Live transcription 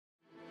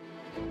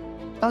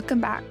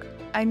Welcome back.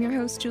 I'm your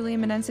host, Julia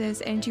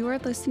Menezes, and you are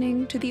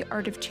listening to The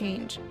Art of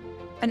Change,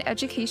 an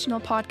educational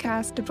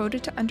podcast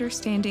devoted to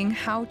understanding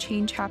how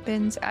change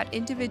happens at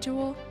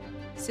individual,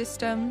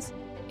 systems,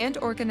 and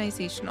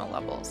organizational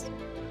levels.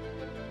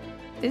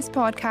 This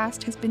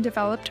podcast has been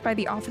developed by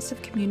the Office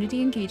of Community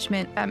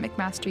Engagement at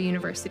McMaster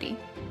University.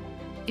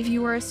 If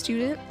you are a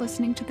student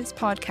listening to this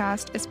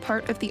podcast as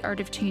part of the Art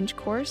of Change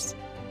course,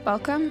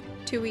 welcome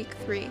to Week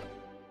 3.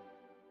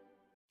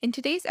 In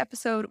today's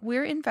episode,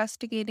 we're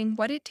investigating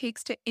what it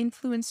takes to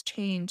influence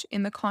change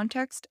in the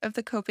context of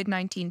the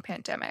COVID-19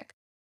 pandemic.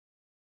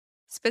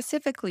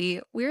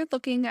 Specifically, we're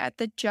looking at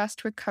the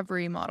Just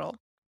Recovery model,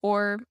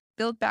 or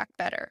Build Back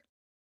Better,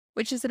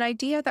 which is an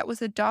idea that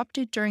was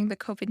adopted during the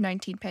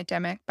COVID-19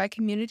 pandemic by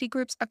community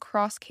groups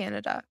across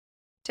Canada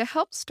to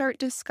help start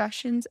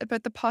discussions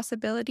about the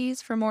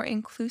possibilities for more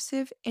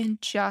inclusive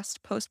and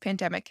just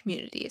post-pandemic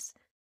communities.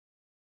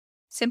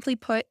 Simply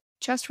put,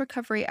 Just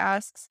Recovery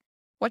asks,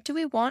 what do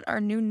we want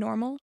our new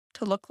normal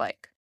to look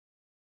like?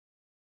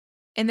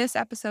 In this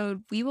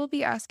episode, we will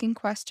be asking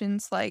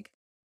questions like,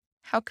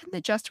 how can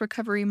the Just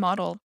Recovery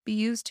model be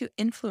used to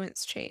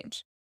influence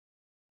change?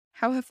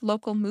 How have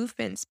local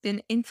movements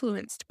been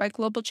influenced by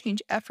global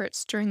change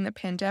efforts during the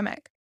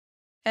pandemic?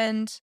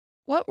 And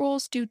what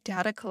roles do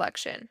data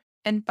collection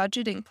and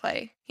budgeting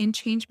play in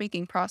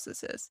change-making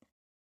processes?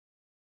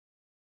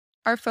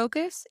 Our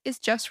focus is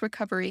Just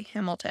Recovery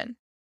Hamilton,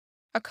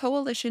 a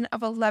coalition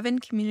of 11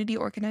 community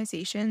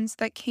organizations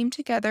that came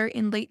together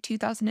in late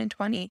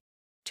 2020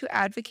 to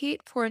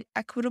advocate for an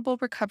equitable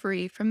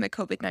recovery from the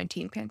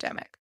COVID-19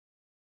 pandemic.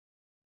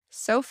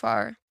 So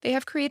far, they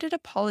have created a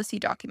policy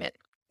document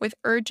with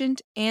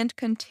urgent and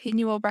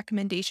continual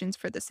recommendations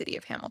for the City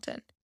of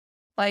Hamilton,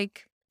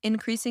 like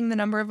increasing the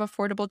number of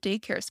affordable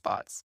daycare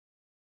spots,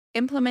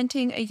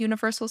 implementing a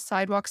universal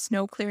sidewalk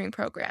snow clearing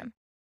program,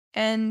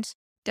 and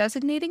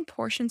designating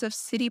portions of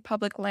city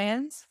public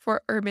lands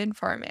for urban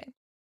farming.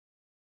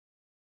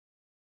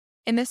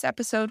 In this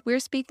episode, we're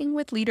speaking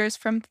with leaders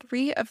from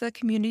 3 of the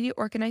community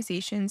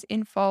organizations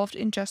involved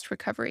in Just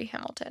Recovery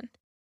Hamilton.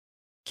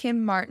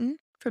 Kim Martin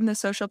from the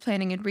Social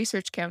Planning and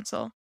Research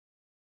Council,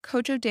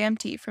 Kojo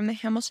Damti from the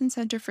Hamilton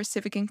Center for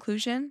Civic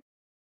Inclusion,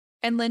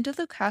 and Linda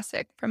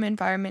Lukasik from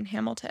Environment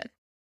Hamilton.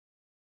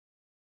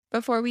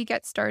 Before we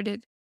get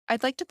started,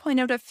 I'd like to point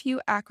out a few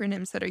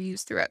acronyms that are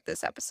used throughout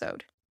this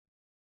episode.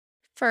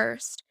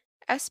 First,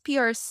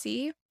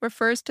 SPRC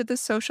refers to the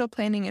Social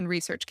Planning and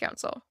Research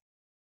Council.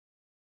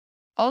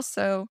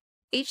 Also,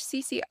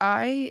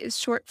 HCCI is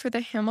short for the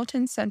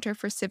Hamilton Center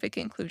for Civic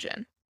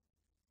Inclusion.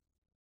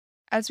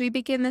 As we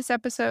begin this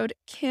episode,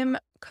 Kim,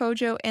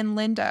 Kojo, and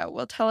Linda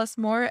will tell us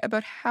more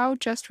about how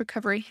Just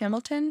Recovery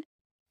Hamilton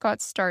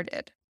got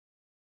started.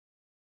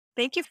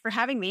 Thank you for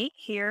having me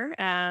here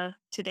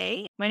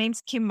today. My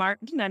name's Kim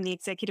Martin. I'm the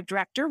Executive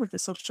Director with the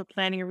Social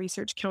Planning and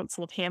Research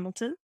Council of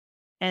Hamilton.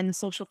 And the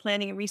Social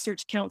Planning and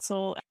Research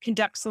Council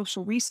conducts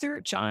social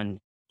research on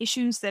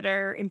issues that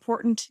are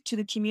important to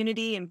the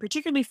community, and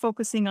particularly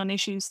focusing on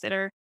issues that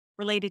are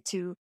related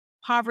to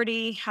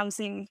poverty,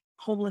 housing,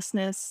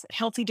 homelessness,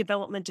 healthy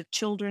development of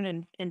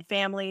children and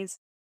families,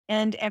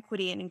 and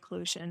equity and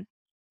inclusion.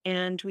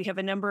 And we have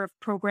a number of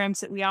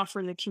programs that we offer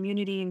in the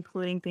community,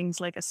 including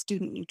things like a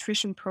student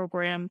nutrition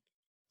program,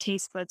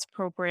 Taste Buds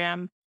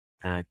program,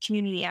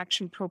 community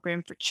action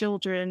program for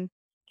children,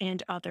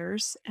 and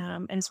others,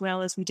 as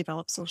well as we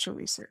develop social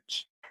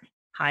research.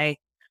 Hi,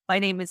 my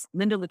name is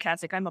Linda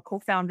Lukasik. I'm a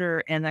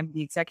co-founder and I'm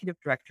the executive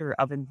director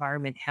of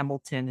Environment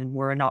Hamilton, and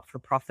we're a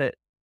not-for-profit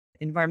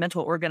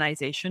environmental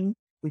organization.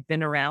 We've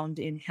been around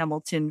in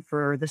Hamilton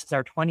this is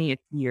our 20th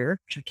year,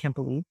 which I can't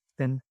believe.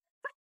 It's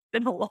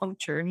been a long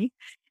journey.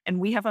 And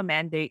we have a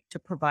mandate to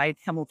provide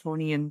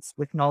Hamiltonians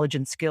with knowledge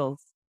and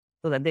skills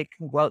so that they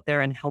can go out there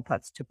and help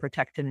us to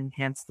protect and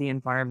enhance the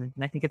environment.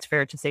 And I think it's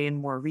fair to say in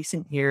more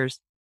recent years,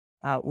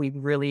 we've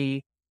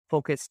really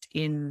focused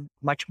in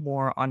much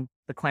more on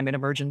the climate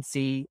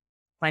emergency,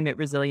 climate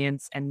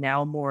resilience, and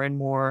now more and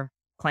more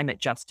climate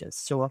justice.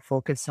 So a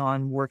focus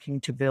on working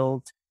to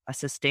build a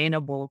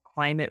sustainable,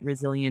 climate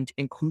resilient,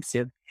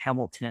 inclusive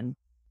Hamilton.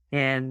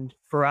 And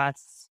for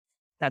us,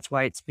 that's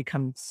why it's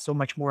become so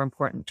much more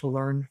important to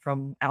learn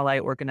from ally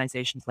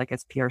organizations like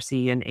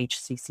SPRC and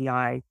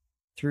HCCI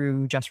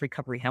through Just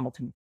Recovery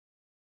Hamilton.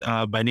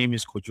 My name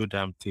is Kojo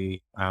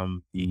Damti.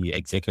 I'm the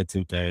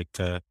executive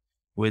director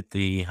with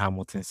the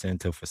Hamilton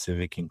Center for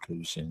Civic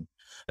Inclusion.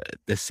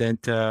 The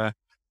center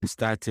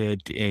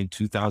started in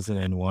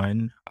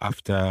 2001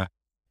 after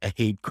a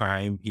hate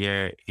crime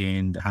here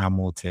in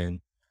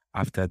Hamilton,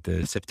 after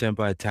the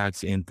September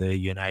attacks in the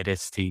United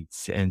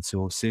States. And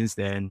so since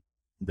then,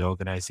 the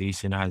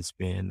organization has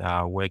been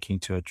working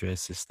to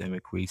address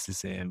systemic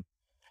racism,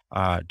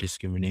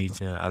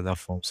 discrimination, and other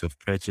forms of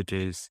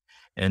prejudice.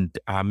 And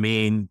our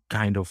main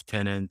kind of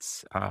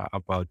tenets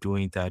about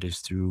doing that is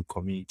through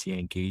community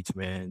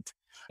engagement,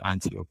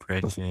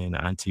 anti-oppression,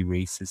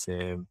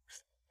 anti-racism,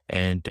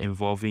 and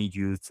involving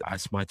youth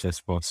as much as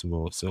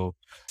possible. So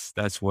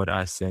that's what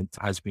our center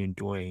has been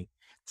doing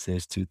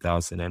since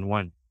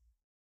 2001.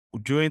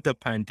 During the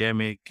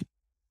pandemic,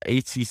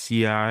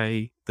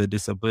 HCCI, the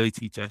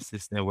Disability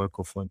Justice Network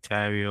of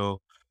Ontario,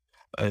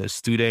 a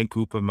student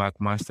group at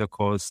McMaster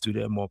called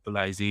Student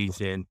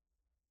Mobilization.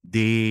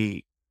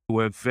 They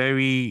were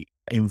very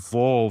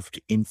involved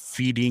in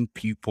feeding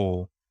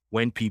people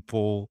when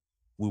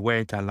we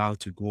weren't allowed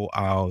to go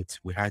out.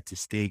 We had to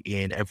stay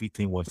in.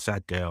 Everything was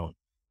shut down.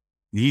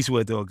 These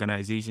were the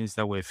organizations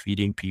that were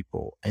feeding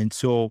people. And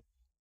so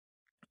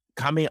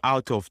coming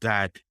out of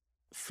that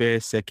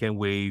first, second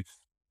wave,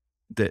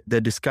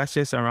 the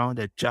discussions around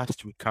a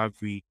just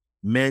recovery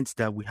meant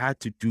that we had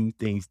to do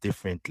things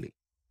differently.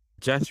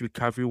 Just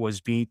recovery was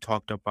being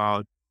talked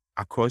about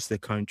across the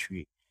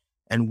country.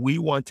 And we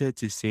wanted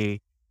to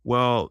say,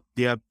 well,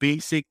 there are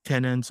basic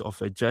tenets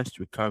of a just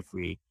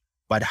recovery,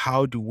 but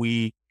how do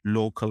we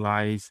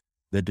localize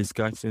the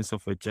discussions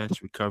of a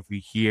just recovery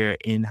here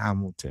in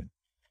Hamilton?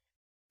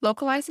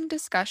 Localizing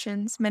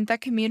discussions meant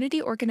that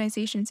community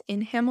organizations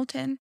in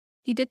Hamilton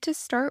needed to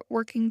start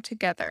working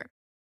together.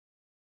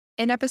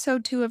 In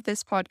episode 2 of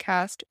this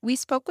podcast, we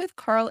spoke with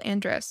Carl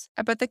Andrus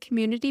about the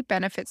Community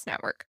Benefits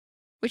Network,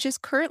 which is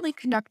currently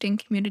conducting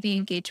community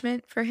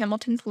engagement for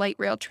Hamilton's light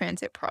rail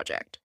transit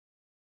project.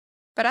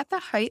 But at the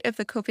height of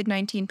the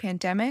COVID-19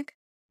 pandemic,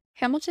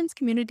 Hamilton's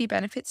Community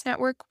Benefits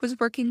Network was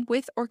working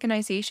with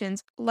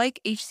organizations like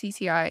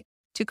HCCI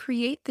to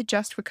create the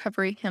Just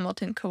Recovery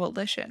Hamilton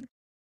Coalition.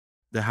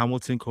 The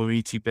Hamilton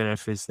Community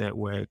Benefits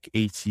Network,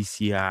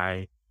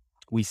 HCCI,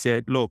 we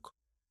said, look,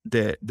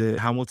 the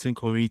Hamilton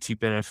Community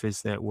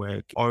Benefits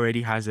Network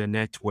already has a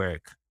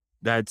network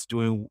that's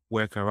doing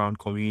work around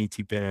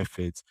community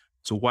benefits.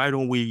 So why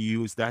don't we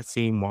use that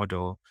same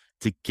model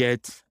to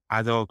get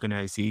other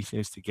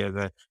organizations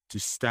together to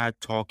start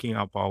talking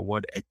about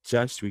what a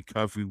just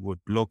recovery would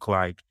look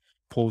like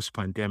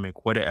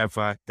post-pandemic,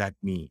 whatever that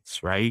means,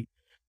 right?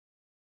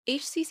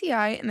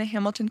 HCCI and the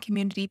Hamilton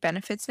Community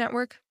Benefits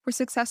Network were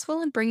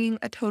successful in bringing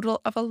a total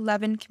of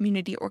 11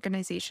 community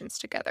organizations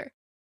together,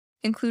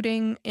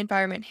 including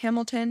Environment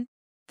Hamilton,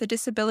 the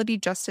Disability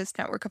Justice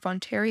Network of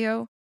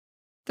Ontario,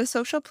 the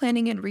Social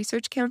Planning and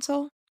Research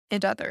Council,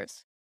 and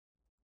others.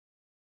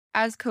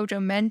 As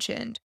Kojo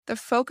mentioned, the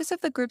focus of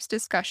the group's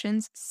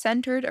discussions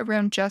centered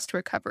around just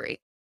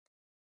recovery.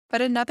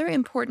 But another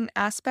important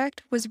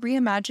aspect was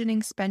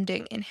reimagining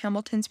spending in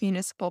Hamilton's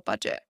municipal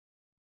budget.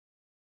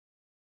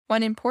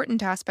 One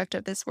important aspect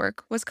of this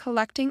work was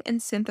collecting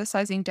and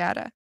synthesizing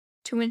data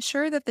to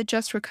ensure that the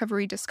just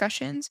recovery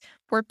discussions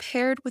were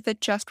paired with a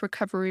just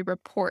recovery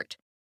report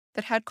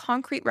that had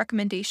concrete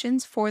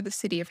recommendations for the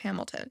City of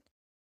Hamilton.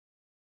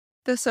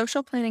 The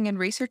Social Planning and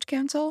Research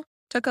Council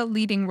took a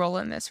leading role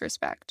in this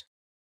respect.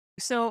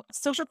 So,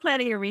 Social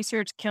Planning and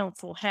Research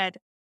Council had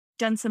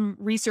done some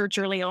research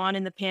early on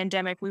in the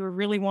pandemic. We were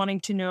really wanting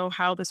to know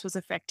how this was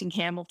affecting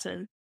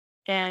Hamilton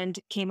and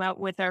came out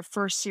with our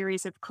first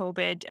series of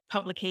COVID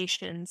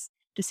publications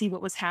to see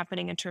what was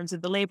happening in terms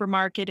of the labor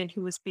market and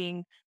who was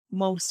being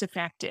most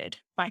affected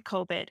by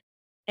COVID.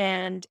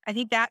 And I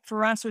think that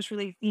for us was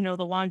really,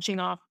 the launching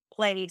off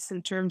place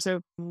in terms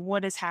of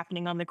what is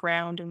happening on the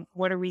ground and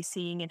what are we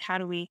seeing and how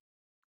do we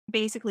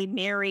basically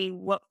marry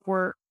what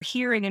we're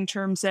hearing in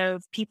terms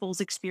of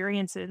people's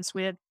experiences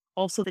with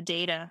also the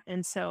data.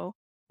 And so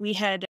we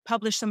had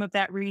published some of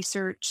that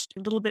research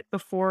a little bit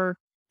before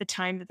the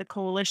time that the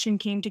coalition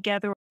came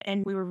together.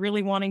 And we were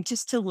really wanting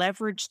just to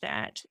leverage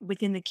that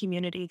within the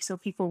community so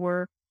people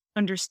were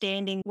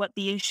understanding what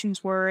the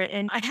issues were.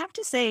 And I have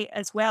to say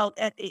as well,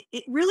 that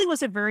it really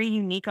was a very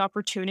unique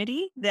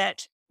opportunity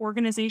that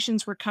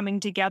organizations were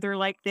coming together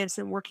like this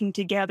and working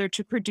together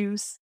to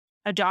produce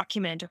a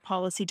document, a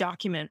policy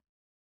document.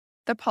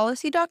 The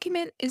policy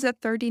document is a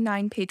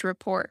 39-page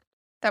report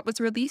that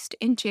was released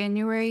in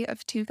January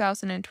of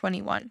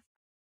 2021.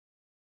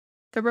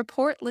 The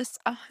report lists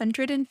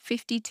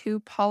 152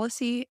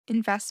 policy,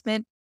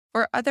 investment,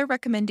 or other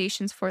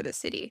recommendations for the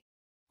city,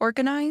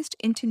 organized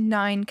into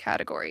 9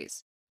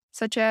 categories,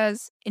 such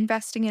as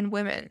investing in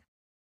women,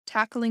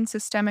 tackling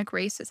systemic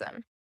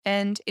racism,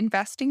 and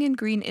investing in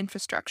green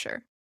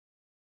infrastructure.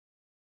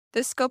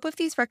 The scope of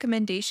these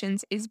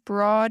recommendations is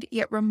broad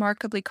yet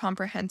remarkably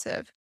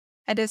comprehensive,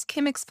 and as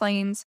Kim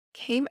explains,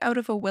 came out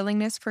of a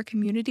willingness for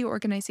community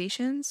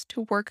organizations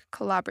to work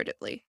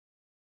collaboratively.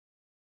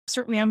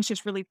 Certainly, I was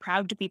just really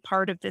proud to be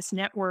part of this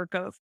network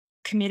of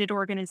committed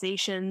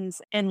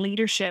organizations and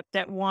leadership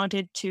that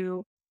wanted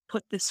to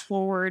put this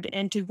forward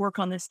and to work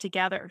on this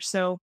together.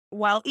 So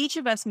while each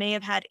of us may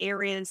have had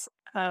areas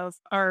of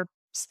our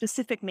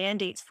specific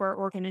mandates for our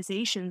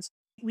organizations,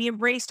 we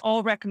embraced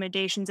all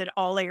recommendations in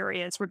all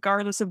areas,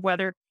 regardless of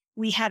whether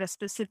we had a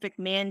specific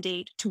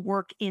mandate to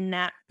work in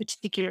that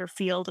particular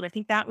field. And I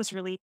think that was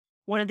really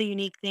one of the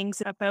unique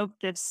things about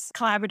this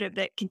collaborative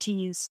that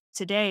continues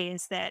today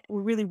is that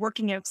we're really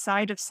working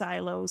outside of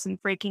silos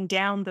and breaking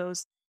down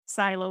those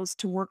silos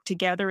to work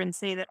together and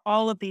say that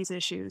all of these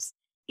issues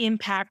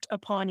impact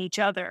upon each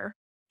other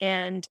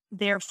and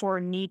therefore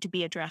need to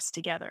be addressed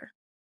together.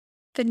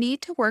 The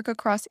need to work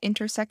across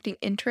intersecting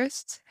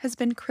interests has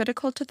been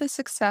critical to the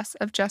success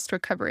of Just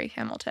Recovery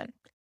Hamilton.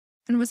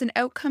 and was an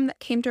outcome that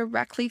came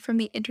directly from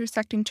the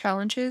intersecting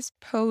challenges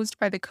posed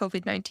by the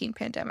COVID-19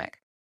 pandemic.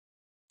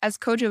 As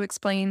Kojo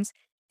explains,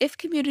 if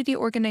community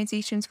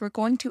organizations were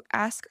going to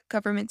ask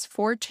governments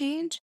for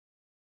change,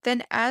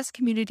 then as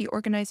community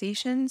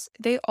organizations,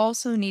 they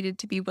also needed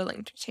to be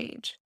willing to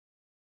change.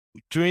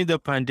 During the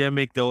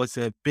pandemic, there was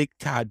a big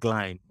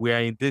tagline: "We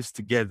are in this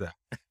together."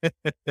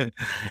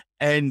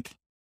 And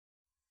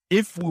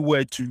if we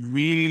were to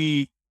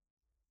really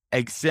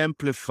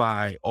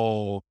exemplify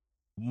or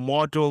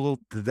model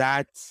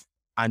that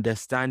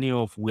understanding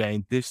of "we are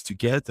in this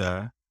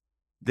together,"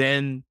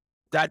 then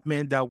that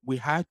meant that we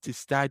had to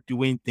start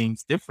doing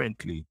things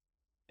differently.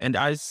 And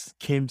as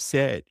Kim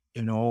said,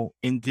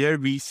 in their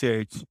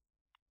research,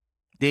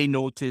 they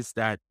noticed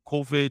that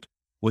COVID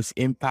was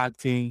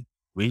impacting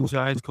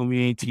racialized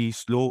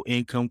communities, low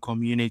income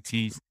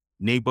communities,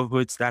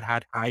 neighborhoods that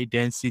had high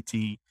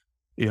density.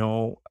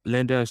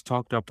 Linda has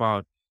talked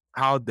about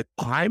how the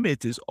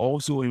climate is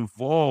also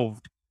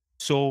involved.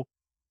 So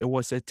it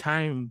was a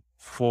time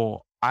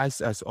for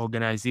us as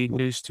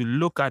organizations to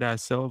look at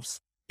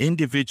ourselves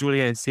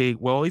individually and say,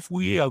 well, if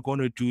we are going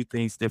to do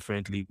things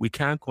differently, we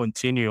can't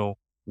continue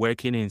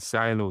working in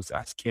silos,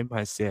 as Kim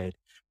has said.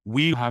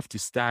 We have to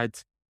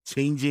start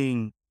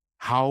changing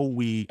how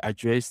we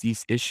address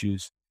these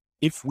issues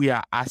if we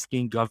are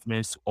asking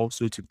governments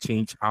also to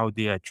change how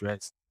they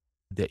address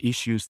the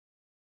issues.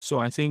 So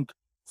I think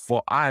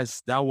for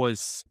us, that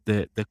was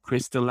the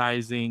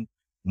crystallizing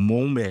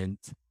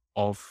moment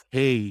of,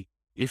 hey,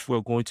 if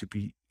we're going to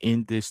be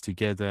in this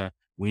together,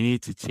 we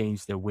need to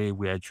change the way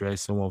we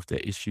address some of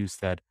the issues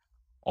that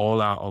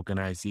all our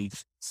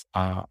organizations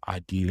are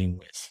dealing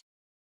with.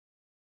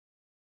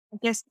 I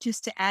guess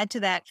just to add to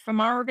that,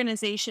 from our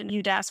organization,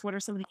 you'd ask what are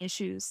some of the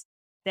issues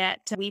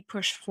that we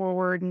push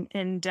forward,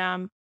 and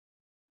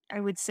I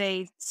would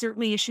say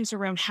certainly issues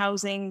around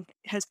housing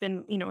has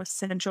been, a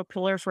central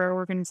pillar for our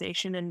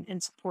organization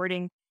and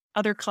supporting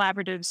other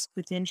collaboratives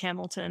within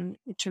Hamilton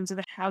in terms of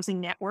the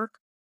housing network,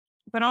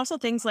 but also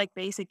things like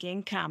basic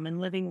income and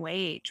living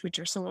wage, which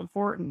are so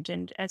important.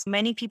 And as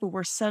many people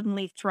were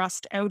suddenly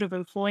thrust out of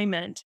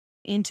employment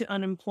into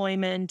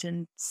unemployment,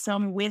 and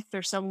some with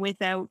or some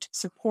without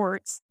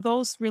supports,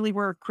 those really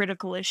were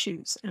critical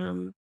issues.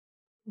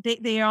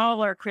 They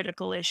all are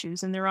critical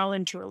issues and they're all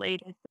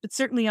interrelated, but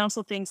certainly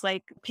also things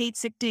like paid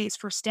sick days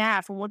for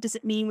staff. And what does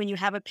it mean when you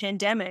have a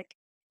pandemic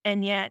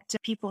and yet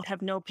people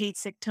have no paid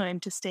sick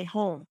time to stay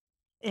home?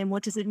 And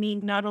what does it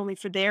mean not only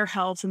for their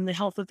health and the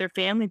health of their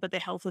family, but the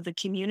health of the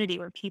community,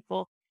 where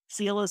people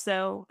feel as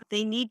though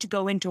they need to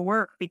go into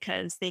work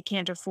because they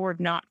can't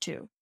afford not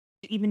to,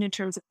 even in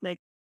terms of like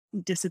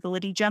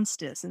disability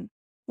justice. And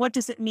what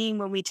does it mean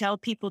when we tell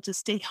people to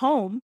stay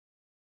home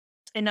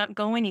and not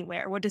go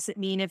anywhere? What does it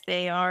mean if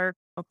they are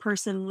a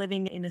person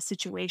living in a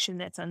situation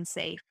that's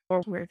unsafe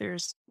or where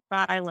there's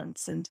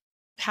violence? And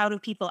how do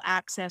people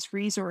access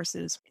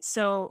resources?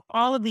 So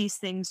all of these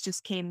things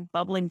just came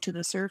bubbling to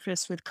the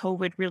surface with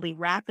COVID really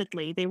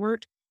rapidly. They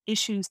weren't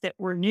issues that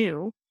were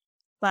new,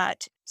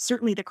 but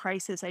certainly the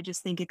crisis, I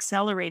just think,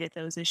 accelerated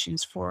those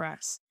issues for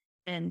us.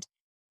 And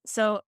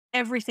so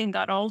everything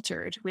got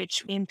altered,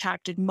 which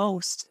impacted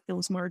most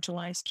those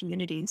marginalized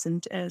communities.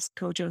 And as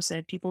Kojo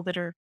said, people that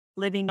are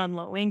living on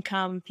low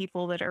income,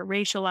 people that are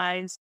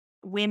racialized,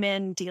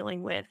 women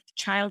dealing with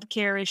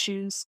childcare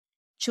issues,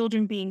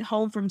 children being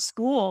home from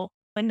school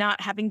and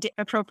not having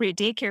appropriate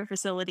daycare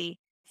facility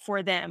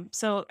for them.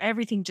 So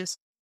everything just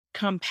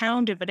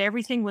compounded, but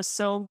everything was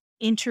so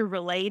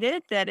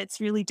interrelated that it's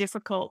really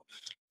difficult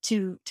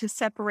to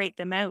separate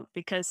them out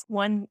because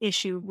one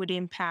issue would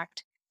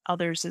impact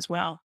others as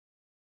well.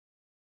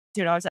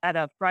 I was at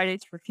a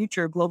Fridays for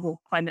Future global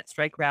climate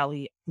strike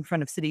rally in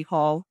front of City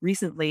Hall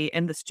recently,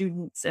 and the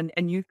students and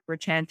youth were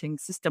chanting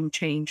system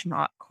change,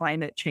 not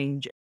climate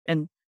change.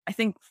 And I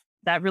think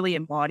that really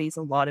embodies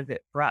a lot of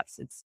it for us.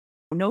 It's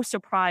no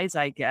surprise,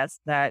 I guess,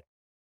 that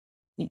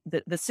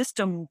the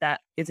system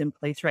that is in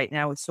place right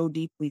now is so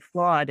deeply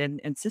flawed,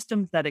 and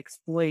systems that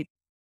exploit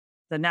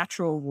the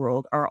natural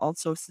world are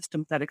also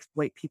systems that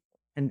exploit people.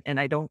 And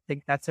I don't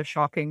think that's a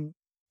shocking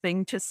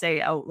thing to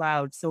say out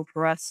loud. So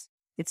for us,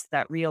 it's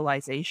that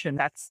realization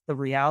that's the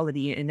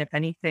reality. And if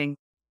anything,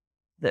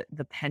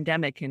 the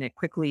pandemic and it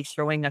quickly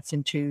throwing us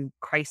into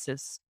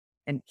crisis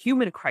and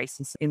human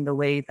crisis in the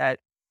way that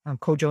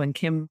Kojo and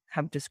Kim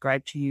have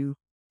described to you,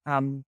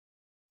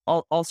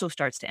 also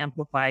starts to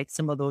amplify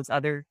some of those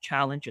other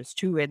challenges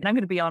too. And I'm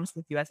going to be honest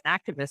with you, as an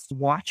activist,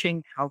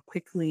 watching how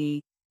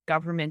quickly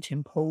government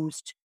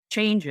imposed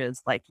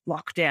changes like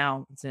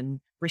lockdowns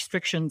and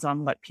restrictions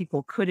on what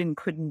people could and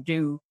couldn't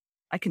do,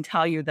 I can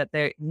tell you that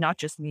they're not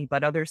just me,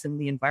 but others in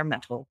the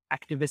environmental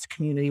activist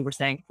community were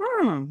saying,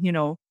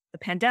 the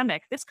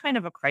pandemic, this kind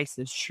of a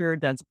crisis sure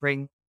does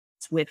bring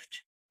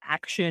swift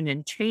action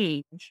and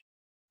change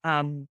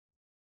on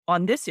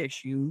this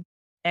issue.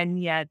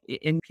 And yet,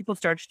 and people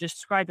start to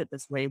describe it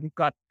this way. We've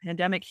got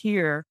pandemic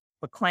here,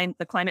 but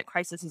the climate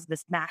crisis is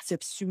this massive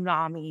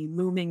tsunami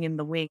looming in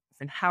the wings.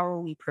 And how are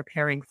we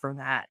preparing for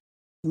that?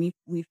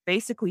 We've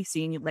basically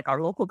seen, like,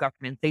 our local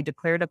government, they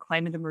declared a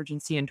climate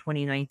emergency in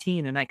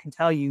 2019. And I can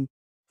tell you,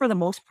 for the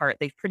most part,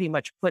 they've pretty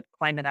much put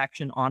climate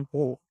action on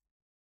hold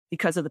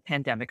because of the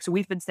pandemic. So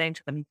we've been saying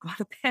to them, you've got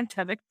to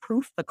pandemic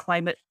proof the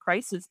climate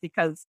crisis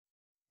because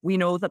we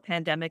know the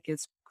pandemic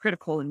is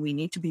critical and we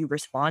need to be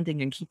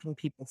responding and keeping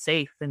people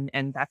safe.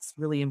 And that's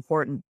really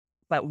important.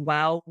 But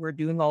while we're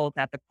doing all of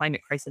that, the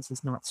climate crisis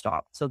has not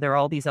stopped. So there are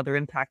all these other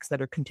impacts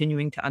that are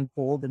continuing to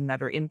unfold and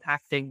that are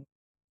impacting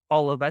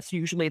all of us,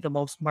 usually the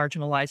most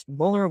marginalized and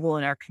vulnerable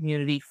in our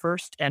community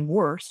first and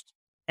worst.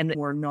 And that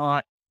we're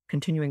not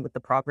continuing with the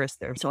progress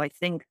there. So I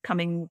think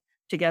coming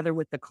together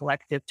with the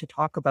collective to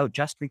talk about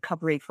just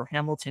recovery for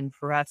Hamilton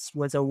for us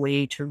was a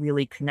way to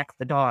really connect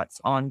the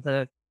dots on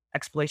the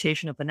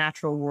exploitation of the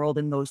natural world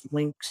and those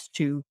links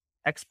to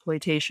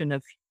exploitation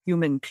of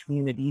human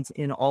communities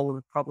in all of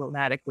the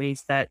problematic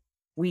ways that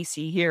we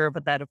see here,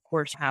 but that of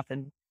course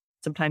happen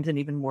sometimes in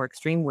even more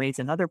extreme ways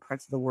in other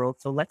parts of the world.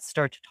 So let's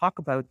start to talk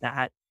about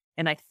that.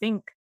 And I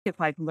think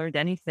if I've learned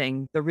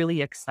anything, the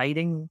really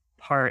exciting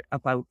part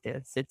about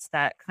this, it's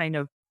that kind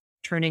of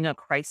turning a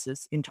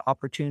crisis into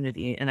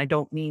opportunity. And I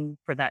don't mean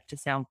for that to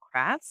sound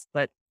crass,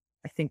 but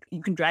I think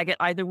you can drag it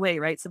either way,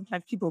 right?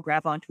 Sometimes people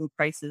grab onto a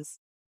crisis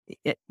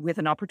with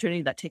an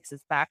opportunity that takes us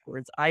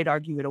backwards. I'd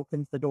argue it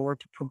opens the door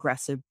to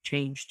progressive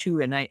change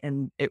too.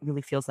 And it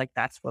really feels like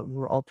that's what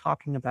we're all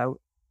talking about.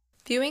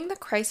 Viewing the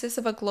crisis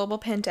of a global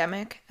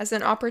pandemic as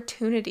an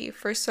opportunity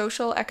for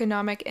social,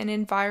 economic, and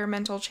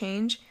environmental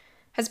change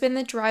has been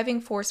the driving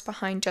force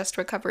behind Just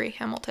Recovery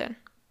Hamilton.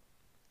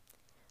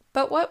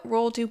 But what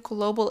role do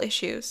global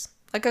issues,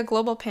 like a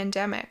global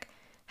pandemic,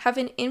 have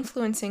in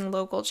influencing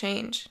local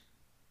change?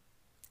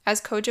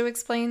 As Kojo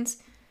explains,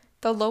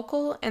 the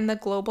local and the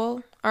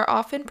global are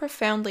often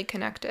profoundly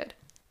connected.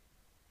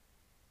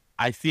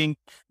 I think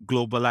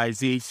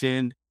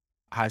globalization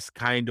has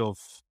kind of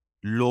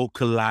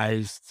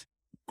localized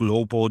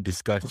global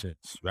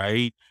discussions,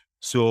 right?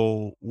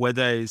 So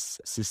whether it's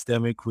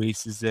systemic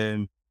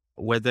racism,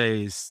 whether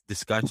it's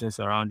discussions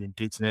around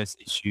indigenous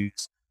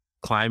issues,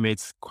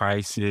 climate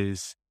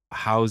crisis,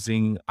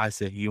 housing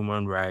as a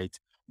human right,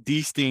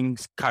 these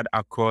things cut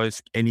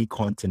across any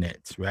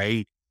continent,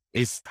 right?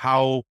 It's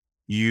how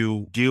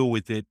you deal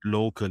with it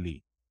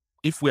locally.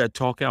 If we are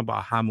talking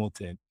about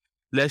Hamilton,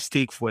 let's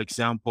take, for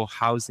example,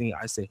 housing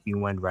as a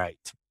human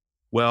right.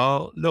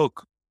 Well,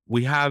 look,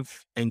 we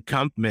have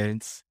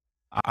encampments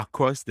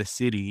across the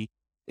city.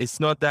 It's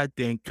not that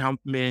the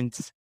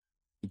encampments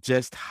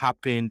just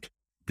happened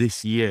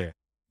this year.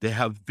 There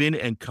have been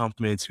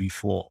encampments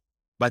before,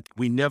 but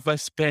we never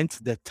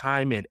spent the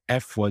time and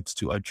effort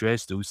to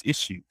address those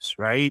issues,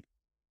 right?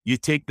 You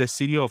take the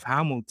city of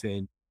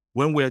Hamilton,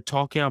 when we're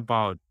talking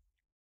about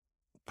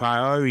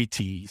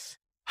priorities,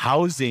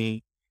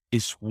 housing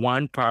is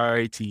one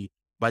priority,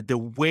 but the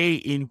way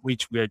in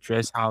which we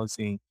address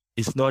housing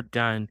is not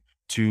done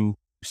to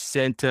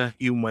center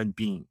human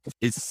beings.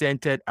 It's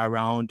centered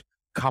around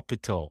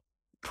capital,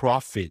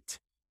 profit,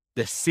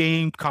 the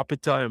same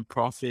capital and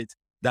profit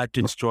that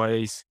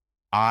destroys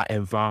our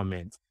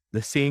environment,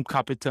 the same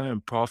capital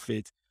and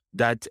profit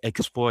that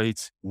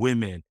exploits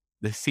women,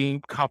 the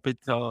same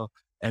capital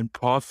and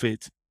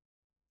profit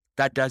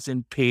that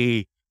doesn't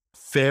pay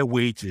fair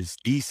wages,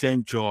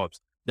 decent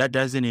jobs, that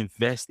doesn't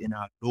invest in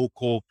our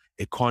local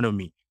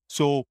economy.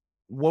 So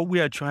what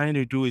we are trying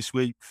to do is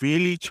we're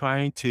really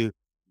trying to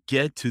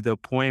get to the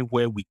point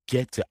where we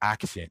get to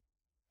action.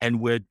 And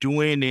we're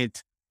doing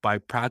it by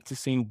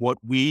practicing what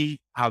we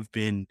have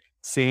been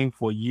saying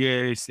for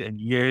years and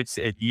years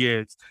and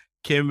years.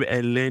 Kim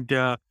and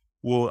Linda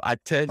will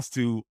attest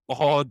to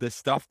all the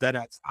stuff that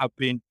has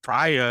happened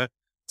prior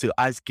to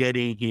us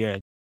getting here.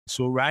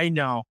 So right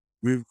now,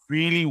 we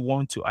really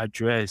want to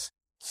address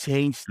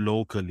change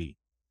locally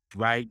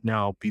right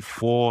now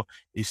before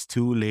it's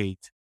too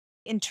late.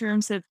 In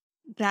terms of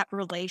that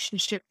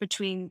relationship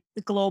between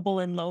the global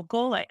and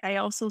local, I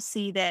also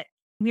see that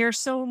we are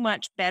so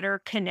much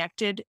better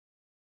connected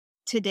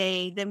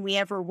today than we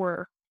ever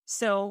were.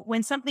 So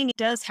when something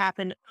does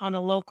happen on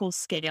a local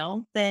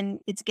scale, then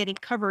it's getting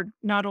covered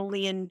not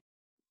only in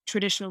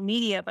traditional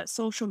media, but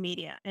social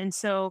media. And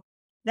so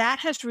that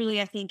has really,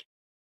 I think,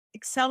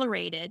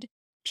 accelerated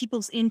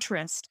people's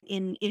interest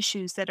in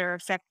issues that are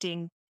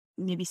affecting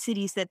maybe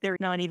cities that they're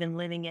not even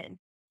living in.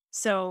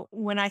 So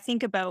when I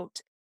think about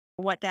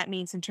what that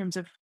means in terms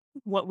of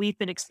what we've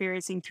been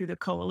experiencing through the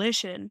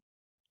coalition,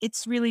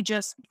 it's really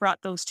just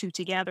brought those two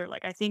together.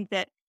 Like, I think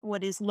that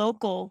what is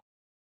local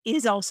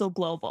is also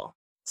global.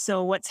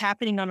 So what's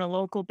happening on a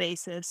local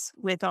basis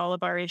with all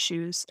of our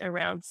issues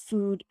around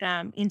food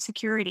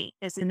insecurity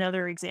is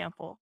another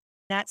example.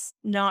 That's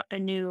not a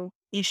new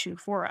issue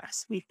for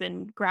us. We've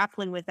been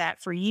grappling with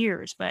that for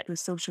years, but with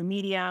social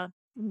media,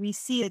 we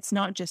see it's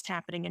not just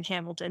happening in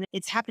Hamilton.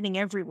 It's happening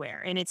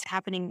everywhere, and it's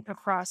happening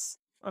across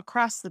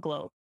the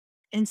globe.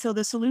 And so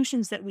the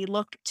solutions that we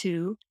look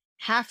to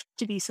have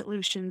to be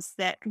solutions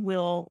that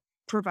will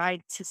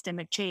provide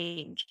systemic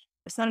change.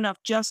 It's not enough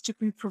just to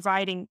be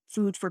providing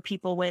food for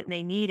people when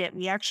they need it.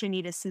 We actually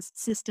need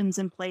systems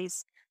in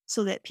place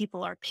so that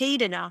people are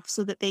paid enough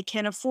so that they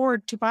can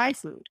afford to buy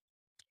food.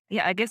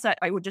 Yeah, I guess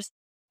I would just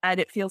add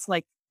it feels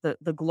like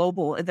the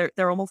global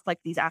they're almost like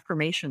these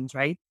affirmations,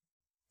 right?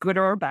 Good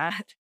or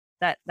bad,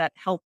 that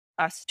help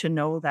us to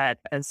know that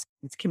as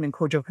Kim and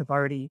Kojo have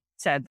already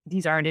said,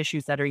 these aren't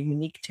issues that are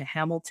unique to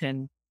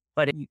Hamilton,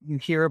 but you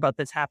hear about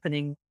this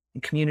happening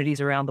in communities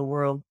around the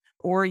world,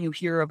 or you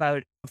hear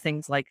about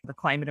things like the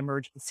climate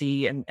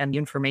emergency and the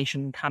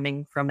information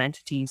coming from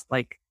entities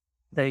like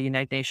the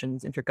United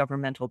Nations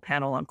Intergovernmental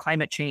Panel on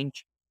Climate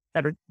Change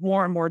that are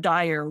more and more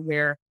dire,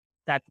 where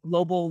that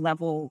global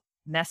level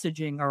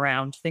messaging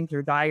around things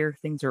are dire,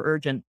 things are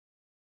urgent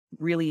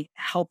really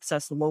helps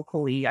us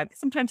locally.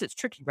 Sometimes it's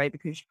tricky, right?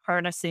 Because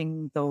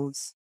harnessing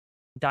those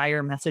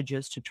dire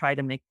messages to try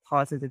to make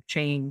positive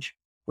change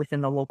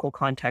within the local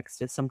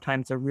context is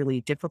sometimes a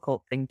really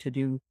difficult thing to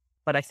do.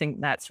 But I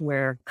think that's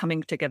where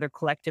coming together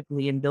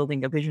collectively and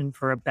building a vision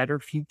for a better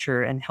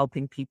future and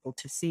helping people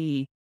to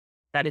see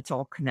that it's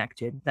all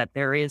connected, that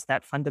there is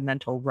that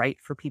fundamental right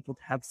for people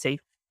to have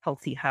safe,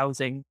 healthy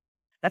housing.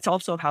 That's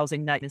also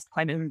housing that is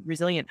climate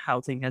resilient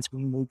housing as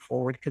we move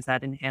forward, because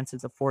that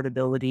enhances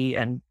affordability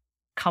and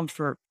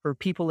comfort for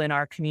people in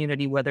our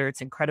community, whether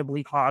it's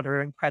incredibly hot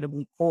or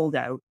incredibly cold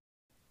out.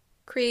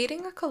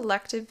 Creating a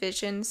collective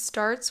vision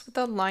starts with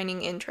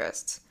aligning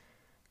interests.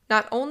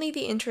 Not only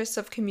the interests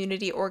of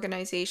community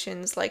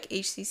organizations like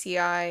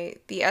HCCI,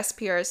 the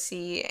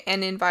SPRC,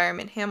 and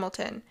Environment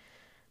Hamilton,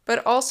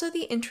 but also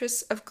the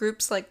interests of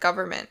groups like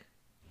government.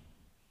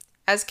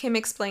 As Kim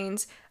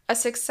explains, a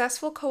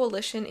successful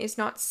coalition is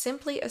not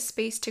simply a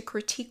space to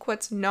critique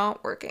what's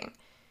not working.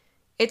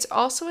 It's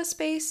also a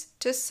space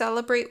to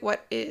celebrate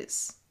what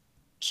is.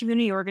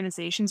 Community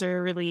organizations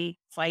are really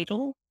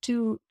vital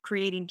to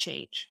creating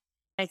change.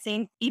 I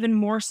think even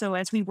more so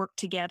as we work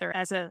together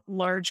as a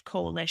large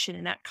coalition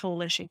and that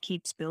coalition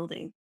keeps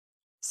building.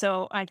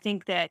 So I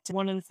think that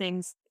one of the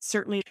things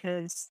certainly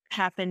has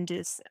happened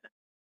is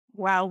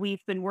while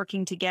we've been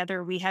working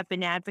together, we have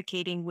been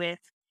advocating with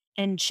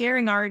and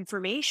sharing our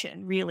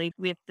information really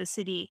with the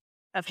city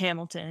of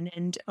Hamilton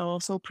and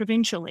also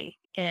provincially,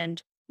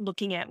 and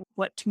looking at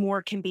what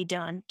more can be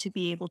done to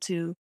be able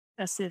to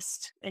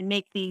assist and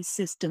make these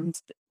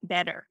systems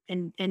better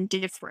and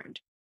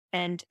different.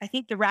 And I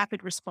think the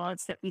rapid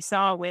response that we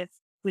saw with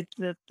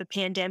the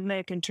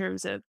pandemic in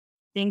terms of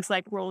things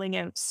like rolling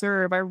out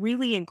Serve are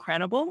really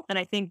incredible. And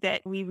I think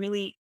that we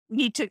really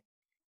need to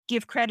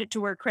give credit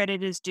to where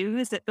credit is due,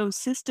 is that those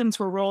systems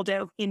were rolled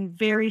out in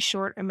very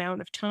short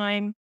amount of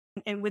time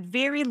and with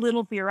very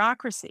little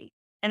bureaucracy.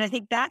 And I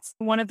think that's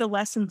one of the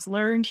lessons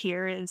learned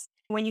here is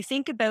when you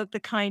think about the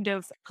kind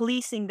of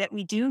policing that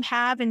we do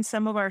have in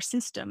some of our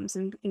systems,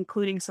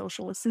 including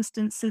social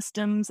assistance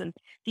systems and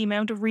the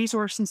amount of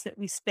resources that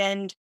we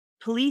spend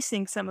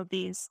policing some of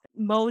these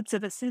modes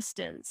of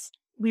assistance,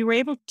 we were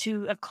able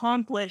to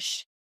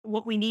accomplish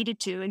what we needed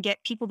to and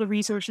get people the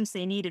resources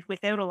they needed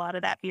without a lot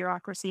of that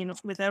bureaucracy and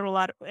without a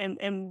lot of,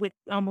 and with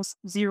almost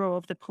zero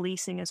of the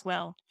policing as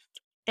well.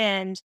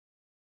 And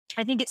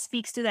I think it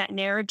speaks to that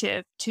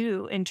narrative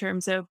too, in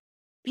terms of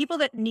people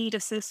that need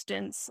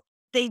assistance.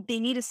 They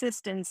need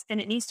assistance and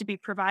it needs to be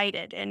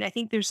provided. And I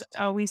think there's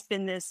always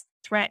been this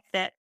threat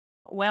that,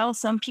 well,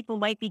 some people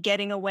might be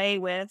getting away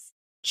with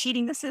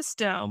cheating the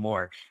system,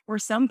 or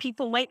some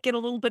people might get a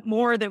little bit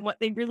more than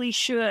what they really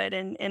should.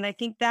 And I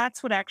think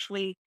that's what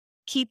actually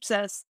keeps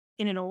us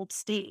in an old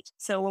state.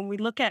 So when we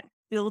look at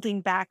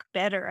building back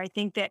better, I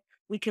think that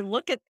we can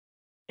look at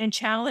and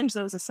challenge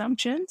those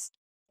assumptions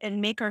and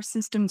make our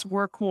systems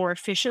work more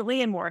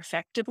efficiently and more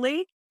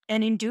effectively.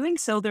 And in doing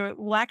so, there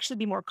will actually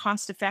be more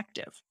cost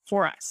effective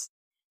for us.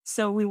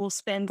 So we will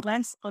spend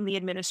less on the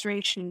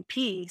administration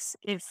piece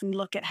if we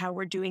look at how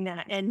we're doing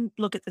that and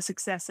look at the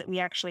success that we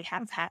actually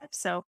have had.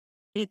 So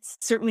it's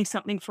certainly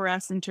something for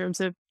us in terms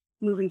of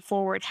moving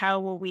forward.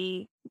 How will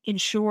we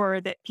ensure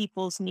that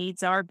people's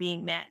needs are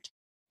being met?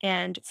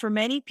 And for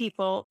many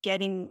people,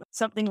 getting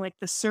something like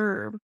the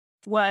Serve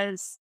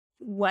was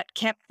what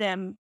kept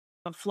them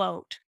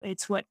afloat.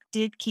 It's what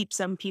did keep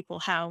some people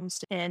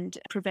housed and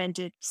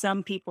prevented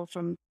some people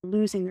from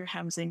losing their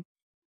housing.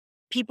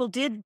 People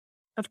did,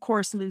 of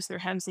course, lose their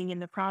housing in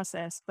the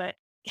process, but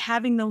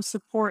having those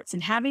supports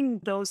and having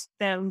those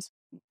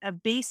a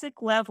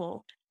basic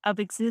level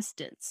of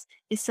existence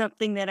is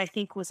something that I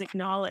think was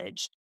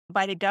acknowledged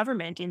by the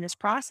government in this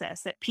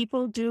process, that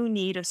people do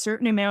need a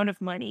certain amount of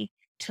money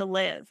to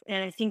live.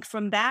 And I think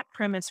from that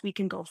premise, we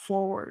can go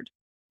forward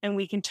and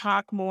we can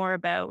talk more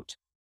about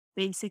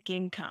basic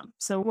income.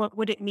 So what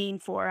would it mean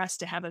for us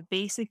to have a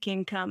basic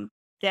income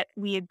that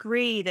we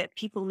agree that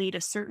people need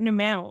a certain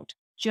amount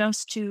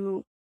just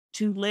to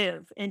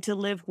live and to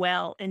live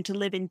well and to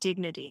live in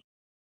dignity?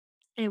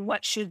 And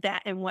what should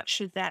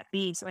that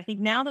be? So I think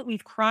now that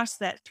we've crossed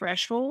that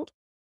threshold,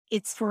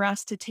 it's for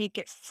us to take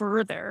it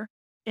further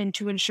and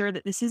to ensure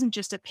that this isn't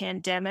just a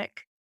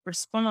pandemic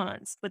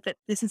response, but that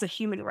this is a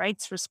human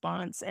rights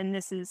response. And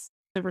this is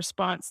the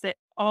response that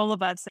all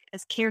of us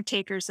as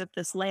caretakers of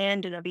this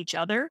land and of each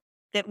other,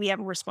 that we have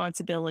a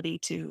responsibility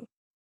to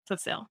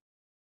fulfill.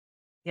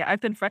 Yeah,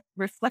 I've been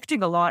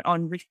reflecting a lot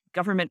on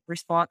government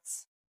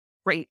response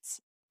rates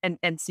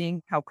and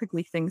seeing how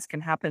quickly things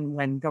can happen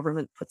when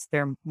government puts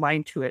their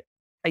mind to it.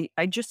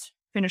 I just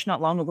finished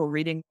not long ago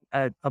reading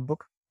a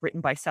book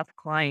written by Seth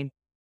Klein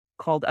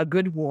called A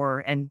Good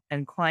War. And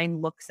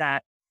Klein looks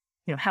at,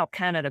 how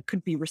Canada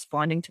could be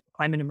responding to the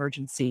climate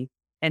emergency.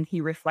 And he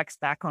reflects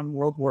back on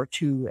World War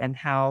II and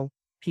how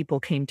people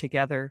came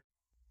together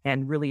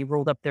and really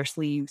rolled up their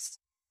sleeves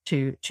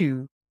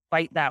to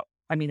fight that.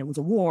 I mean, it was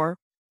a war,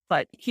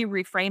 but he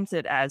reframes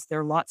it as there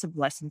are lots of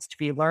lessons to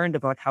be learned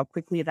about how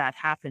quickly that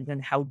happened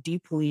and how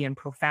deeply and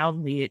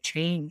profoundly it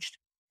changed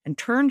and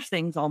turned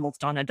things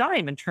almost on a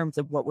dime in terms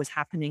of what was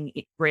happening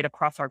right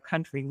across our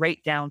country,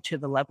 right down to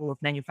the level of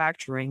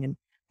manufacturing and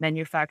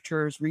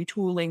manufacturers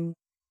retooling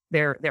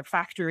their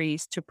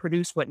factories to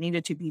produce what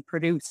needed to be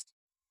produced.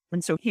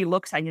 And so he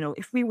looks at,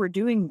 if we were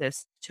doing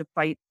this to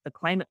fight the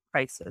climate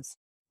crisis,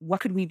 what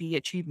could we be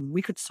achieving?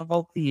 We could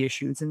solve the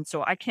issues. And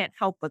so I can't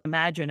help but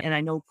imagine, and I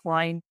know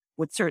Klein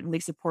would certainly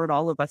support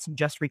all of us in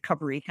Just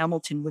Recovery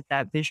Hamilton with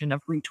that vision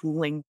of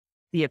retooling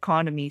the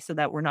economy so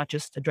that we're not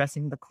just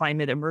addressing the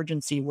climate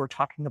emergency, we're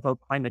talking about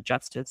climate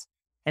justice.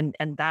 And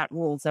that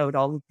rolls out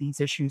all of these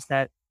issues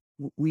that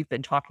we've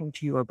been talking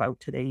to you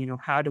about today.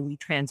 How do we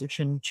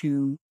transition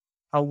to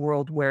a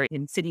world where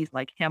in cities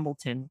like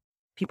Hamilton,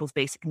 people's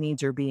basic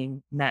needs are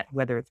being met,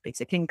 whether it's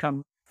basic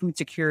income, food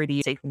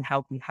security, safe and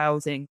healthy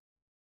housing.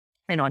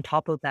 And on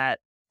top of that,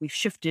 we've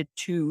shifted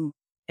to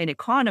an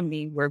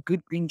economy where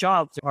good green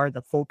jobs are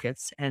the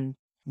focus. And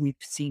we've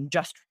seen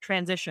just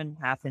transition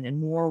happen and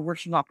more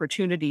working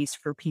opportunities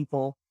for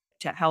people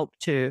to help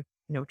to,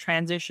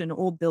 transition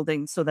old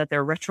buildings so that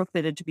they're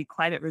retrofitted to be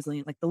climate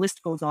resilient. Like the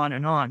list goes on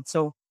and on.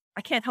 So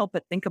I can't help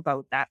but think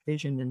about that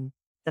vision and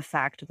the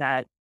fact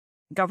that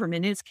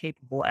government is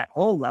capable at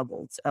all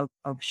levels of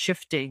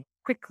shifting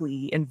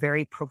quickly in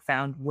very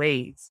profound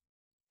ways.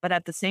 But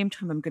at the same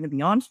time, I'm going to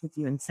be honest with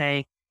you and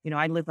say,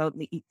 I live out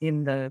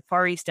in the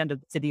far east end of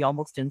the city,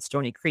 almost in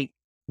Stony Creek,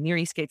 near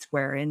Eastgate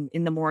Square. And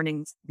in the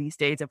mornings these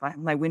days, if I have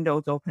my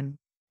windows open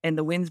and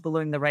the wind's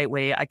blowing the right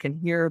way, I can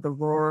hear the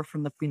roar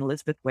from the Queen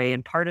Elizabeth Way.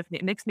 And part of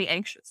it makes me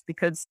anxious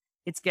because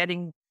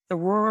the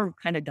roar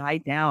kind of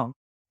died down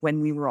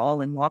when we were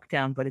all in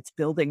lockdown, but it's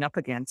building up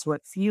again. So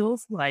it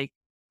feels like,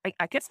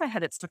 I guess I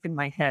had it stuck in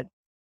my head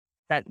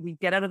that we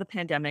get out of the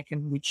pandemic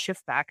and we'd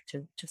shift back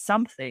to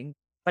something,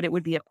 but it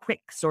would be a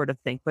quick sort of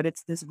thing. But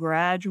it's this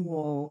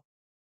gradual,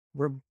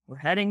 we're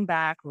heading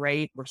back,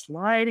 right? We're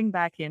sliding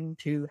back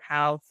into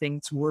how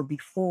things were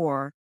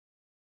before.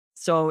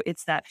 So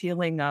it's that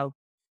feeling of,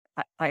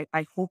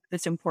 I hope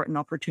this important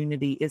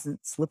opportunity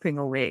isn't slipping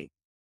away.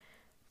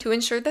 To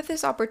ensure that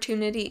this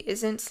opportunity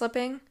isn't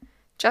slipping,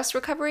 Just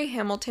Recovery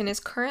Hamilton is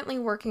currently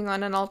working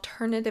on an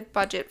alternative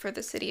budget for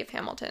the City of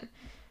Hamilton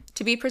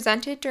to be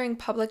presented during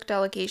Public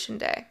Delegation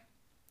Day.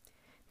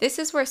 This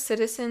is where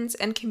citizens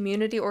and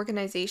community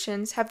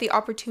organizations have the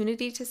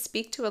opportunity to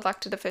speak to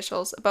elected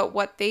officials about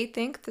what they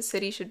think the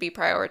city should be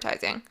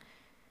prioritizing.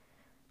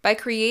 By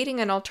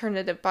creating an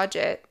alternative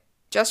budget,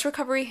 Just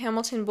Recovery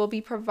Hamilton will be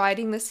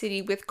providing the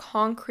city with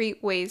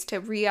concrete ways to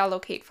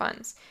reallocate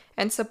funds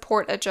and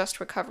support a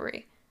just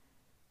recovery.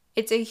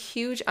 It's a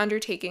huge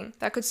undertaking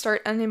that could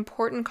start an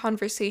important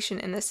conversation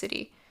in the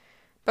city.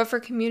 But for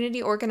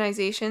community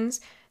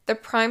organizations, the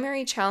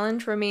primary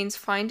challenge remains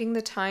finding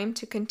the time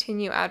to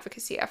continue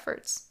advocacy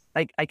efforts.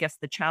 I guess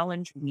the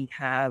challenge we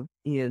have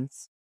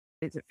is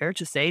it fair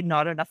to say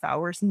not enough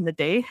hours in the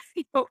day?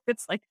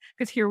 It's like,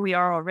 because here we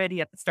are already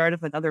at the start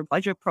of another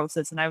budget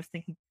process. And I was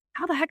thinking,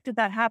 how the heck did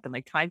that happen?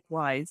 Like time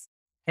flies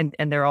and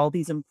there are all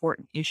these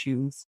important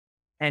issues.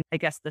 And I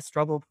guess the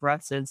struggle for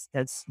us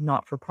as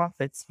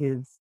not-for-profits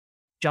is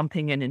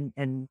jumping in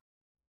and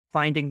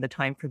finding the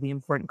time for the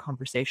important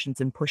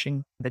conversations and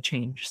pushing the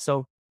change.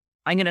 So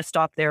I'm going to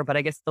stop there, but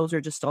I guess those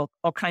are just all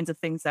kinds of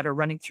things that are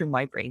running through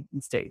my brain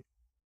these days.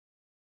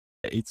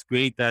 It's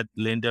great that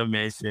Linda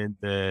mentioned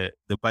the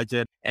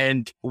budget.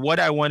 And what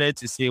I wanted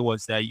to say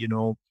was that,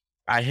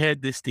 I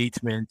heard this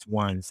statement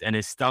once and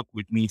it stuck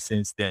with me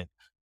since then.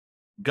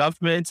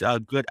 Governments are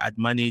good at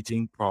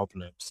managing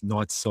problems,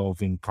 not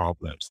solving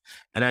problems.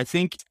 And I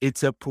think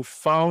it's a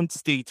profound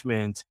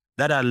statement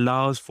that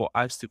allows for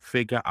us to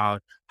figure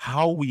out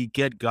how we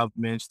get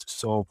governments to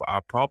solve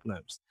our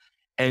problems.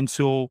 And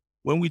so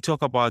when we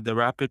talk about the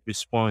rapid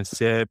response,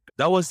 that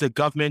was the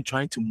government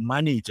trying to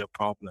manage a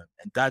problem.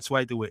 And that's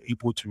why they were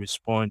able to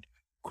respond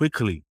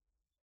quickly.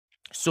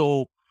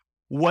 So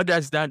what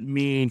does that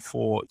mean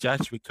for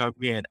Just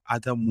Recovery and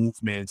other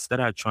movements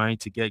that are trying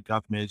to get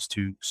governments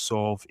to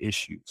solve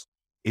issues?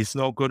 It's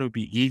not going to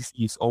be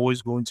easy. It's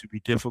always going to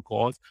be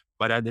difficult.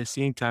 But at the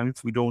same time,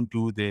 if we don't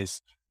do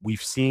this,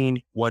 we've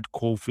seen what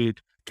COVID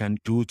can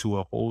do to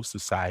a whole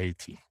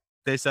society.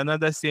 There's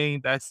another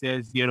saying that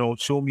says,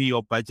 show me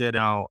your budget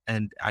now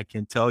and I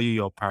can tell you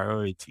your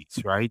priorities,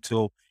 right?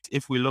 So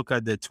if we look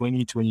at the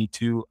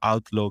 2022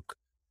 outlook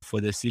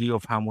for the City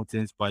of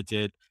Hamilton's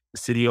budget, the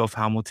City of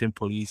Hamilton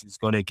Police is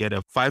going to get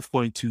a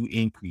 5.2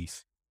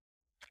 increase.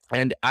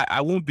 And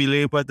I won't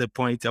belabor the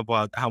point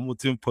about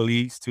Hamilton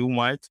Police too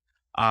much,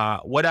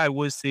 What I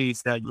would say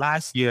is that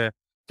last year,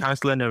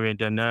 Councillor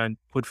Narendra Nand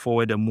put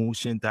forward a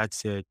motion that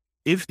said,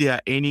 if there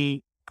are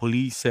any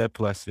police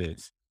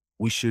surpluses,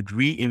 we should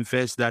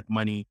reinvest that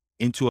money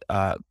into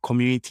a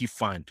community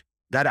fund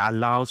that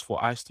allows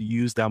for us to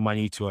use that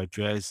money to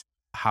address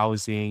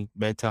housing,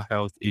 mental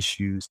health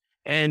issues,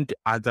 and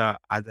other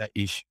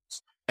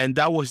issues. And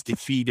that was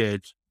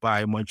defeated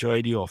by a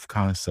majority of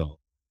council.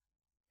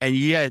 And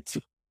yet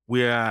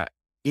we are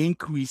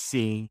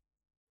increasing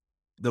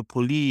the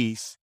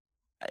police.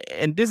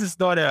 And this is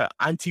not an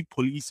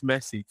anti-police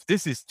message.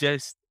 This is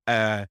just,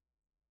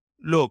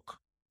 look,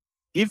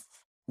 if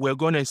we're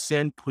going to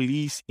send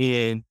police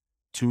in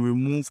to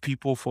remove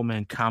people from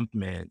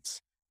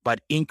encampments, but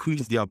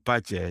increase their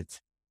budget,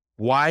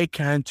 why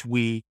can't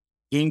we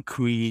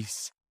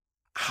increase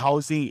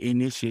housing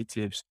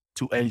initiatives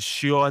to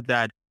ensure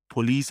that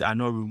police are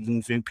not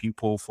removing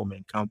people from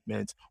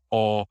encampments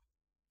or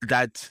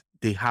that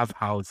they have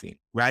housing,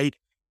 right?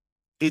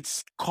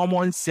 It's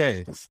common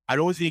sense. I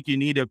don't think you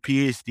need a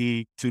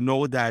PhD to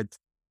know that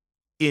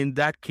in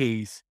that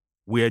case,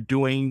 we're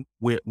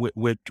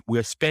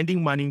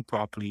spending money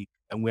properly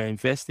and we're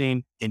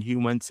investing in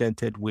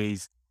human-centered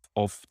ways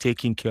of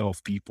taking care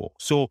of people.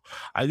 So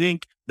I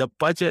think the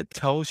budget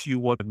tells you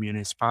what a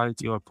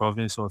municipality or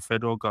province or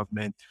federal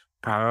government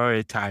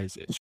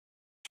prioritizes.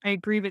 I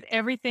agree with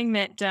everything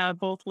that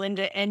both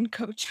Linda and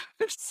Coach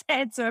have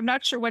said. So I'm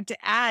not sure what to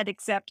add,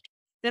 except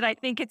that I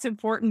think it's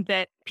important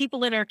that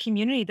people in our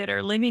community that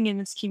are living in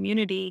this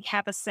community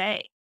have a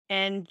say,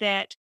 and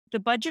that the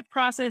budget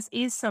process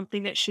is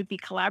something that should be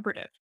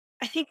collaborative.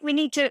 I think we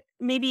need to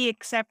maybe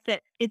accept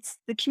that it's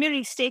the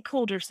community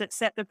stakeholders that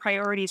set the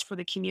priorities for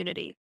the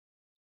community.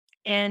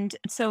 And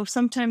so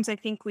sometimes I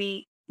think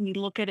we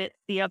look at it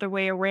the other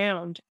way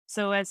around.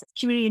 So as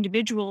community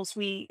individuals,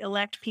 we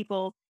elect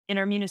people in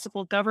our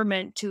municipal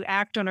government to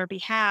act on our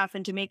behalf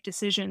and to make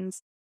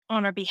decisions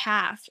on our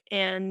behalf.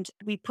 And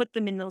we put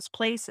them in those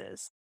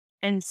places.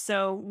 And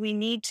so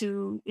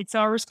it's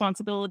our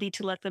responsibility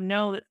to let them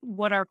know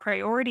what our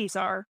priorities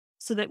are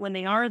so that when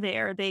they are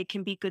there, they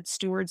can be good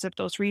stewards of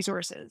those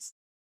resources.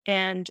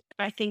 And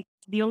I think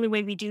the only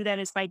way we do that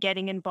is by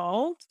getting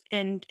involved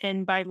and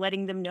by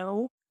letting them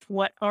know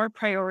what our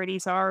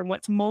priorities are and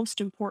what's most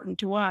important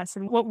to us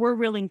and what we're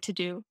willing to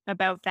do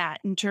about that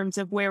in terms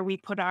of where we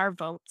put our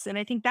votes. And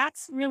I think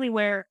that's really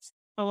where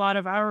a lot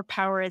of our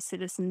power as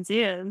citizens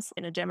is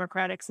in a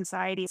democratic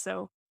society.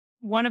 So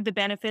one of the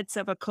benefits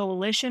of a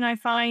coalition, I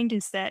find,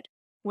 is that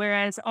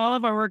whereas all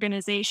of our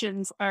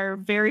organizations are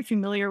very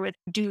familiar with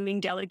doing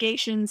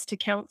delegations to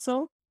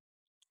council,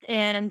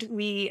 and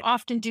we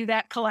often do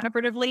that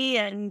collaboratively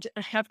and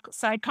have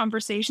side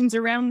conversations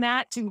around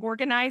that to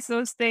organize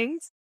those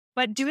things.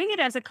 But doing it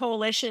as a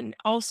coalition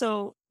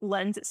also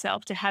lends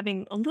itself to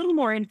having a little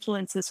more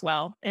influence as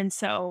well. And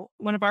so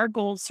one of our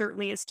goals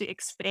certainly is to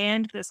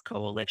expand this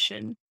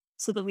coalition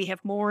so that we have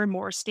more and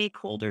more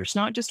stakeholders,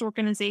 not just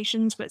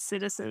organizations, but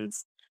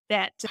citizens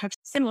that have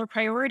similar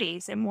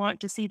priorities and want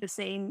to see the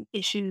same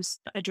issues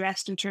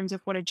addressed in terms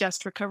of what a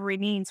just recovery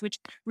means, which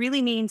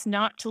really means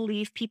not to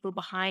leave people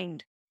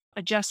behind.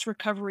 A just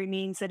recovery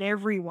means that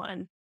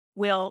everyone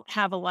will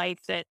have a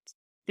life that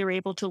they're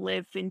able to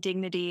live in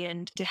dignity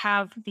and to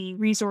have the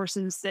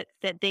resources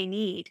that they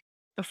need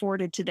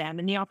afforded to them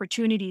and the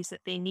opportunities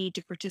that they need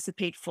to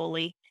participate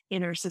fully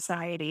in our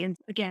society. And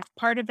again,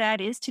 part of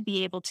that is to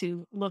be able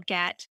to look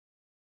at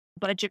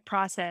budget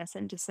process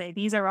and to say,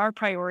 these are our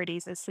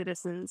priorities as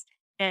citizens.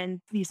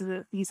 And these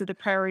are the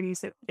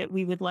priorities that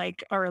we would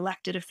like our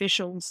elected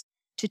officials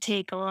to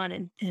take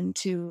on and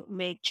to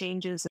make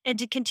changes and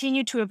to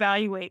continue to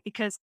evaluate,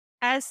 because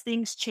as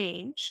things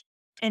change,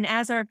 and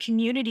as our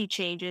community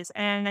changes,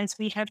 and as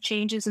we have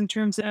changes in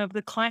terms of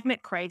the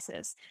climate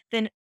crisis,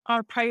 then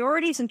our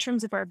priorities in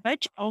terms of our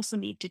budget also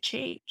need to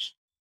change.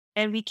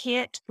 And we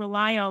can't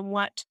rely on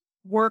what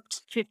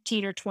worked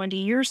 15 or 20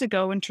 years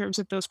ago in terms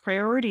of those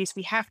priorities.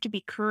 We have to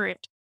be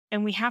current,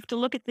 and we have to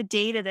look at the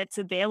data that's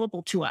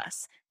available to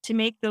us to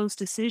make those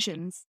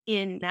decisions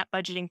in that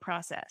budgeting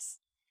process.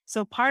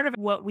 So part of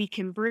what we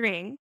can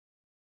bring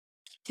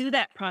to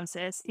that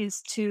process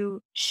is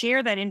to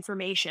share that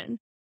information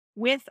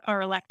with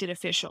our elected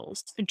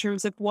officials in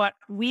terms of what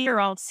we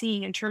are all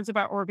seeing in terms of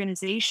our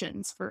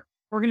organizations, for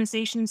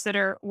organizations that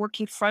are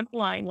working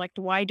frontline like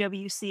the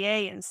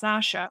YWCA and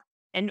SASHA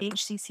and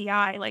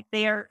HCCI, like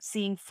they are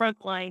seeing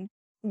frontline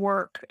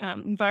work.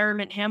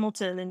 Environment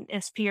Hamilton and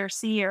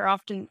SPRC are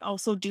often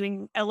also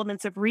doing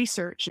elements of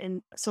research.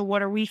 And so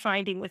what are we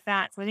finding with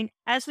that? So I think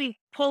as we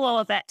pull all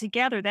of that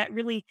together, that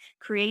really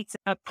creates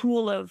a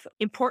pool of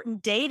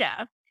important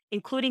data,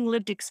 including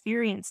lived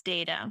experience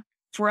data,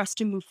 for us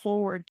to move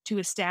forward to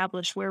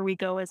establish where we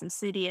go as a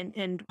city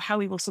and how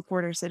we will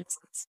support our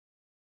citizens.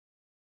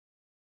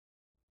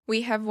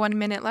 We have 1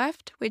 minute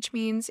left, which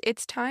means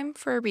it's time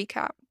for a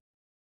recap.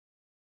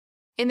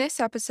 In this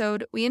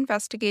episode, we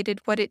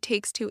investigated what it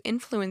takes to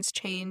influence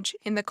change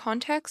in the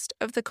context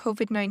of the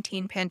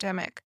COVID-19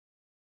 pandemic.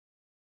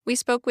 We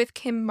spoke with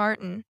Kim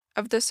Martin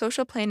of the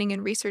Social Planning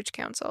and Research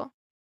Council,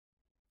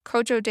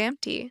 Kojo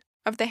Damti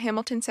of the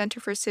Hamilton Centre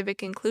for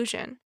Civic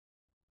Inclusion,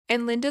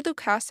 and Linda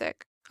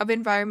Lukasik of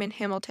Environment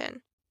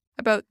Hamilton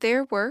about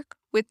their work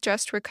with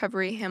Just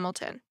Recovery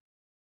Hamilton.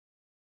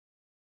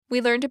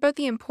 We learned about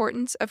the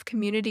importance of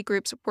community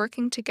groups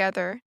working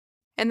together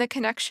and the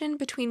connection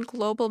between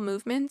global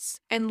movements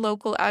and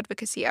local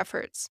advocacy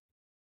efforts.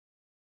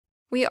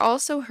 We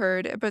also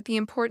heard about the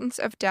importance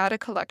of data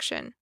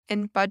collection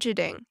and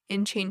budgeting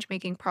in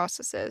change-making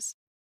processes.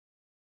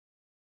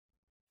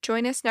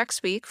 Join us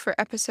next week for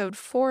episode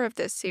 4 of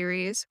this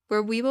series,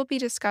 where we will be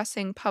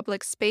discussing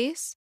public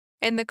space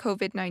and the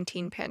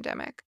COVID-19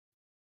 pandemic.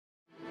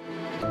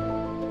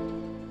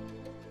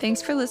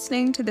 Thanks for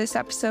listening to this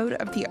episode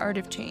of The Art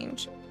of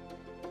Change.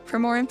 For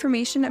more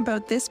information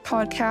about this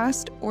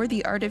podcast or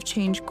the Art of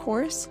Change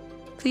course,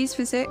 please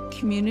visit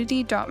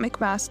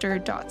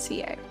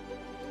community.mcmaster.ca.